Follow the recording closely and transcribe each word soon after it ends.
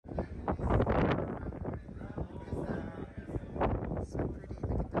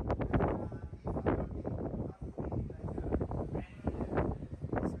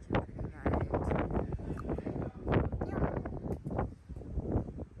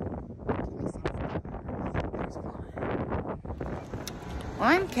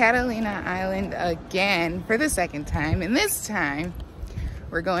on Catalina Island again for the second time, and this time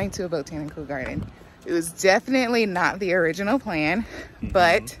we're going to a botanical garden. It was definitely not the original plan,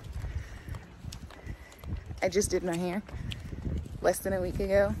 but I just did my hair less than a week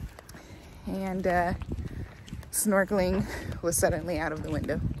ago, and snorkeling was suddenly out of the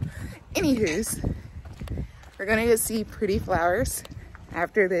window. Anywho's, we're gonna go see pretty flowers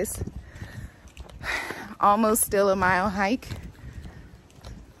after this almost still a mile hike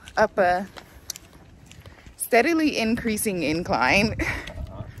up a steadily increasing incline.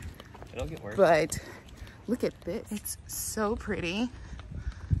 It'll get worse. But look at this, it's so pretty.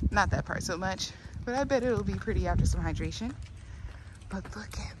 Not that part so much, but I bet it'll be pretty after some hydration. But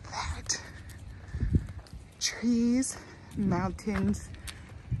look at that. Trees, mountains,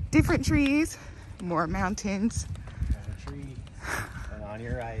 different trees, more mountains. A tree, and on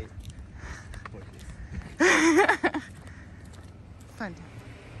your right. Fun.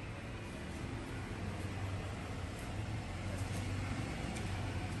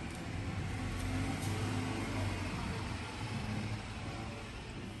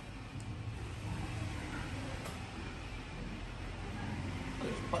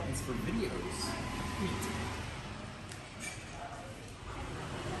 There's buttons for videos.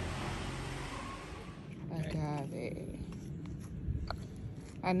 Agave.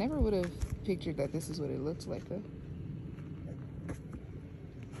 I never would have pictured that this is what it looks like though.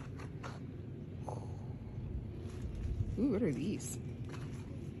 Ooh, what are these?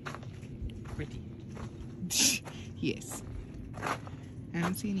 Pretty. Yes. I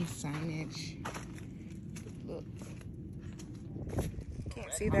don't see any signage. Look.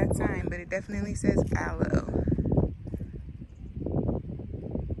 Can't see that sign, but it definitely says aloe.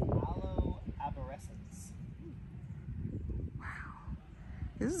 Aloe arborescens. Wow.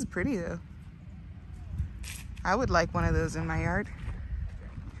 This is pretty though. I would like one of those in my yard.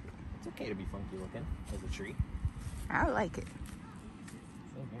 It's okay to be funky looking as a tree. I like it.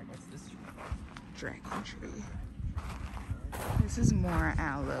 Oh, here, what's this tree? Dragon tree. This is more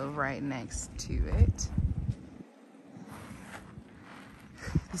aloe right next to it.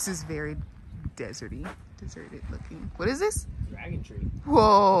 This is very deserty, deserted looking. What is this? Dragon tree.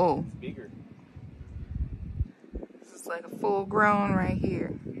 Whoa. It's bigger. This is like a full grown right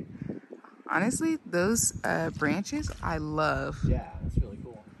here. Honestly, those branches I love. Yeah, that's really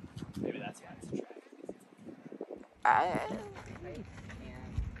cool. Maybe that's, yeah, it's a dragon.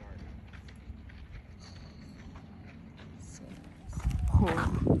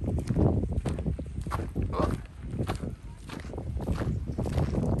 Oh.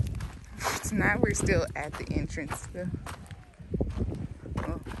 So now we're still at the entrance though. Oh,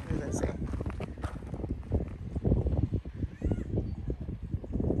 what does that say?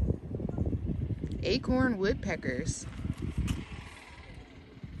 Acorn woodpeckers.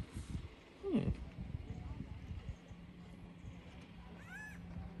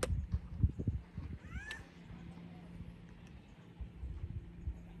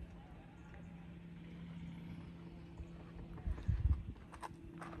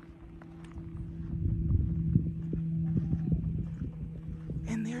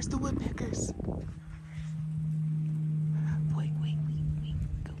 And there's the woodpeckers. Wait.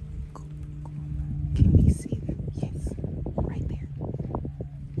 Go. Can we see them? Yes, right there.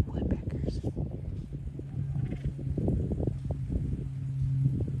 Woodpeckers.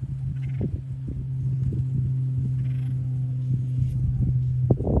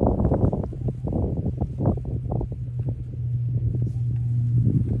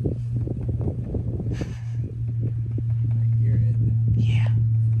 Yeah,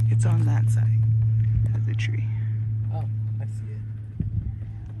 it's on that side of the tree. Oh, I see it.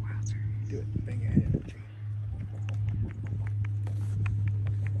 Wowzer. Do it. Bang your head in the tree.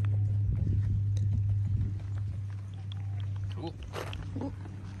 Cool. Ooh.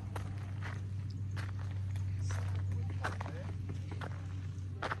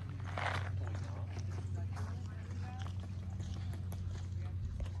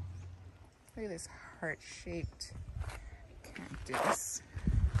 Look at this heart-shaped cactus.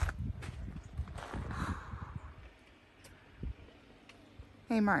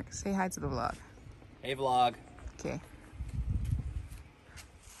 Hey Mark, say hi to the vlog. Hey, vlog. Okay.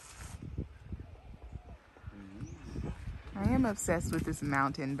 I am obsessed with this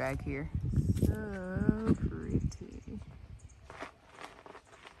mountain back here. So pretty.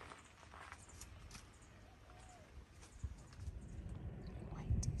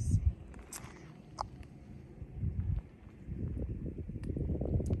 Wait to see.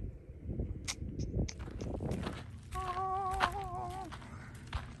 Oh.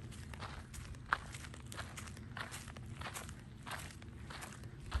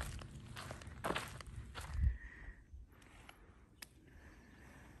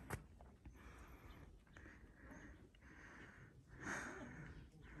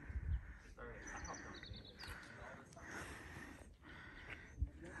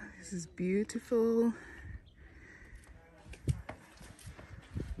 This is beautiful.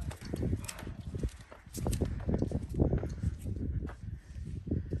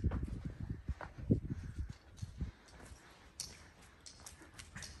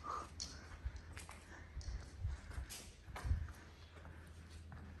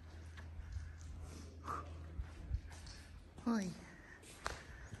 Oi.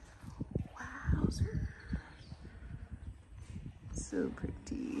 Wowzer. So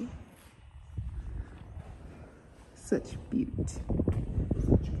pretty. Such beauty.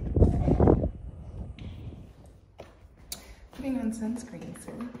 Putting on sunscreen,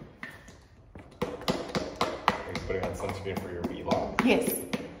 sir. Are you putting on sunscreen for your vlog? Yes.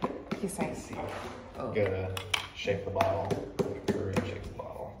 Yes, I see. Oh. You gotta shake the bottle. Hurry, shake the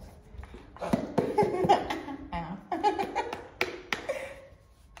bottle. Ow.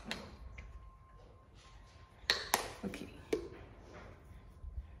 Okay.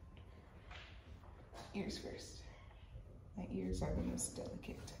 Ears first. My ears are the most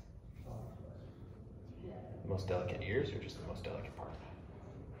delicate. The most delicate ears or just the most delicate part?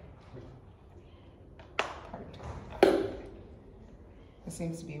 It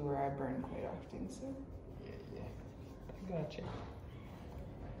seems to be where I burn quite often, so. Yeah. I gotcha.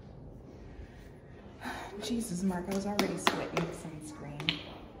 Jesus, Mark, I was already sweating sunscreen.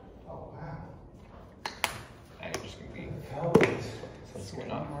 Oh, wow. Now you're just gonna be sunscreen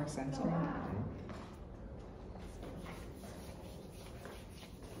Sweating off. more sunscreen.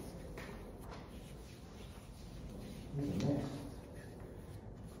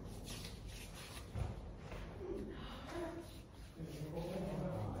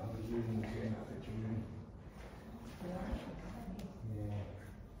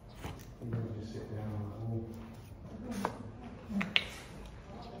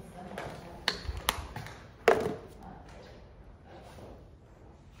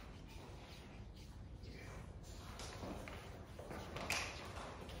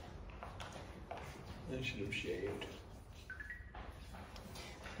 I should have shaved.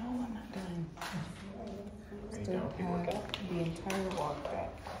 No, I'm not done. Are you Still done with your have workout? the entire walk back.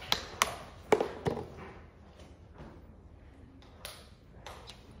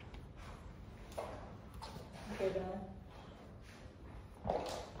 Okay, done.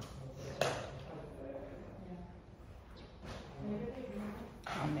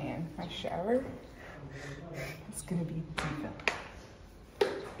 Oh man, my shower. It's gonna be deep.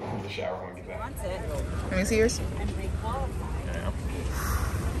 In the shower when we get back. Let me see yours. Yeah.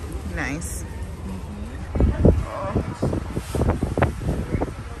 Nice.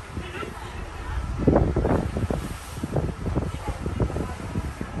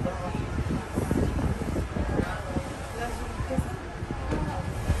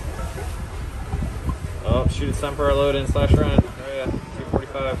 Oh, shoot, it's time for our load in / run. Oh yeah,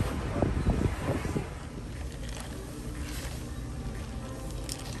 2:45.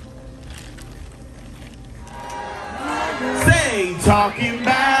 Say talking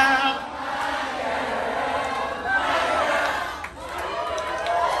back.